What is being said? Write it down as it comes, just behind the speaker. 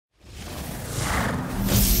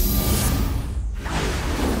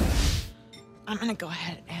I'm gonna go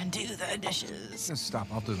ahead and do the dishes. Stop,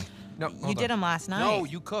 I'll do them. No, You did them last night. No,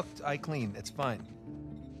 you cooked. I cleaned. It's fine.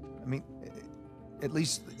 I mean, at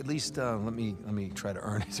least, let me try to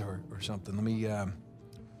earn it or something. Let me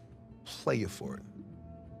play you for it.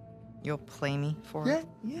 You'll play me for it?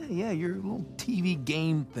 Yeah, your little TV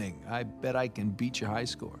game thing. I bet I can beat your high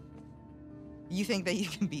score. You think that you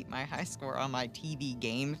can beat my high score on my TV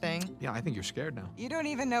game thing? Yeah, I think you're scared now. You don't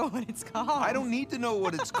even know what it's called. I don't need to know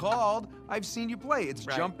what it's called. I've seen you play. It's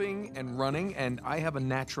right. Jumping and running, and I have a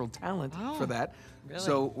natural talent for that. Really?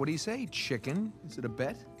 So, what do you say, chicken? Is it a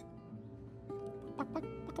bet?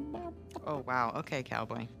 Oh, wow. Okay,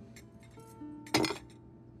 cowboy.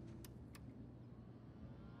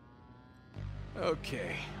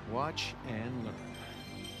 Okay, watch and learn.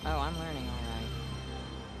 Oh, I'm learning all right.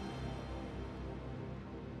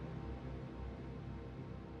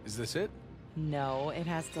 Is this it? No, it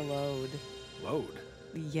has to load. Load?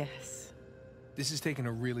 Yes. This is taking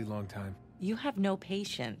a really long time. You have no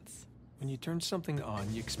patience. When you turn something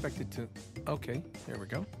on, you expect it to... Okay, there we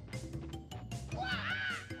go.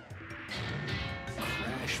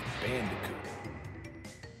 Crash Bandicoot.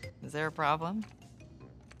 Is there a problem?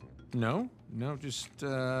 No, just,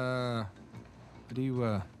 how do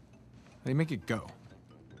you make it go?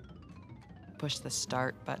 Push the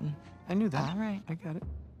start button. I knew that. All right. I got it.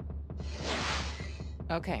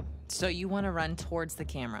 Okay, so you want to run towards the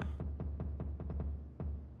camera.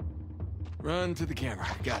 Run to the camera.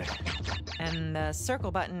 Got it. And the circle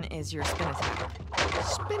button is your spin attack.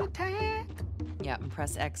 Spin attack! Yeah, and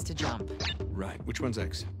press X to jump. Right. Which one's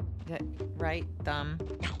X? Right thumb.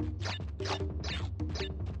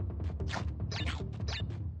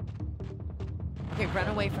 Okay, run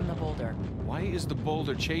away from the boulder. Why is the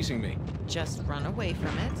boulder chasing me? Just run away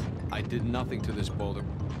from it. I did nothing to this boulder.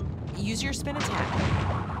 Use your spin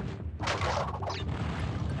attack.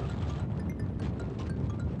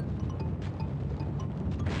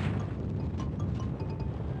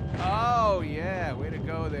 Oh, yeah. Way to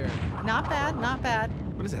go there. Not bad, not bad.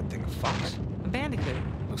 What is that thing, a fox? A bandicoot.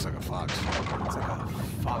 Looks like a fox. Looks like a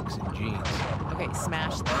fox in jeans. Okay,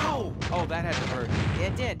 smash that. Ow! Oh, that had to hurt.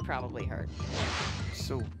 It did probably hurt.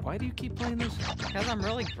 So, why do you keep playing this? Because I'm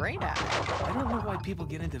really great at it. I don't know why people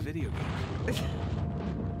get into video games.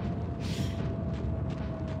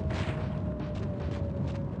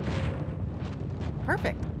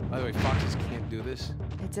 Perfect. By the way, foxes can't do this.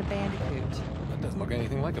 It's a bandicoot. That doesn't look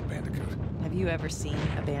anything like a bandicoot. Have you ever seen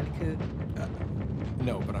a bandicoot?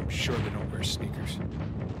 No, but I'm sure they don't wear sneakers.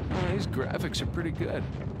 Oh, these graphics are pretty good,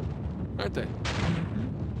 aren't they?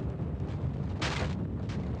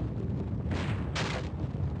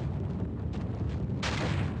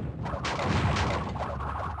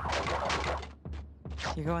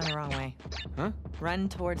 You're going the wrong way. Huh? Run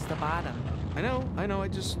towards the bottom. I know. I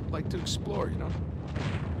just like to explore, you know?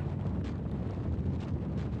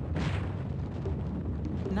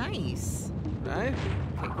 Nice. Right?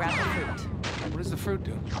 Okay, grab the fruit. What does the fruit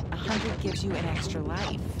do? 100 gives you an extra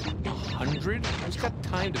life. 100? Who's got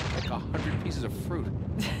time to pick 100 pieces of fruit?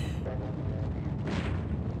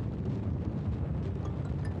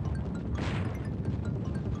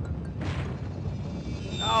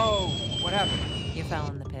 Oh, what happened? You fell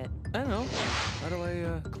in the pit. I know. How do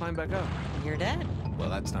I climb back out? You're dead. Well,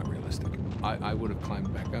 that's not realistic. I would have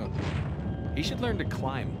climbed back out. He should learn to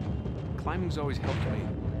climb. Climbing's always helped me.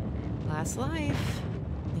 Last life.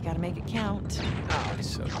 You gotta make it count. Oh, I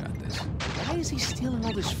so got this. Why is he stealing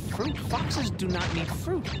all this fruit? Foxes do not need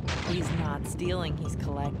fruit. He's not stealing, he's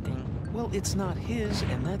collecting. Well, it's not his,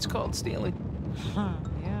 and that's called stealing. Huh,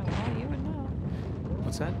 yeah, well, you would know.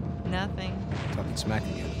 What's that? Nothing. Talking smack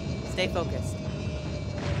again. Stay focused.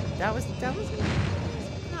 That was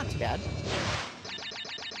not too bad.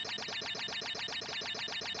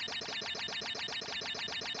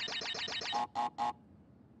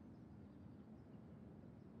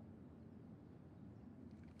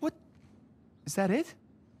 What? Is that it?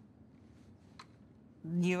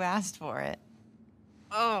 You asked for it.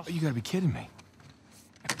 Oh. You gotta be kidding me.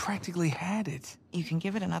 I practically had it. You can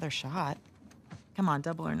give it another shot. Come on,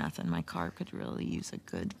 double or nothing. My car could really use a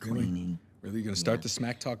good cleaning. Really? You gonna start the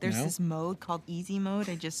smack talk There's now? this mode called easy mode.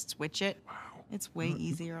 I just switch it. Wow. It's way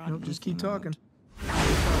easier on Nope, just easy keep mode.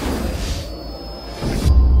 talking.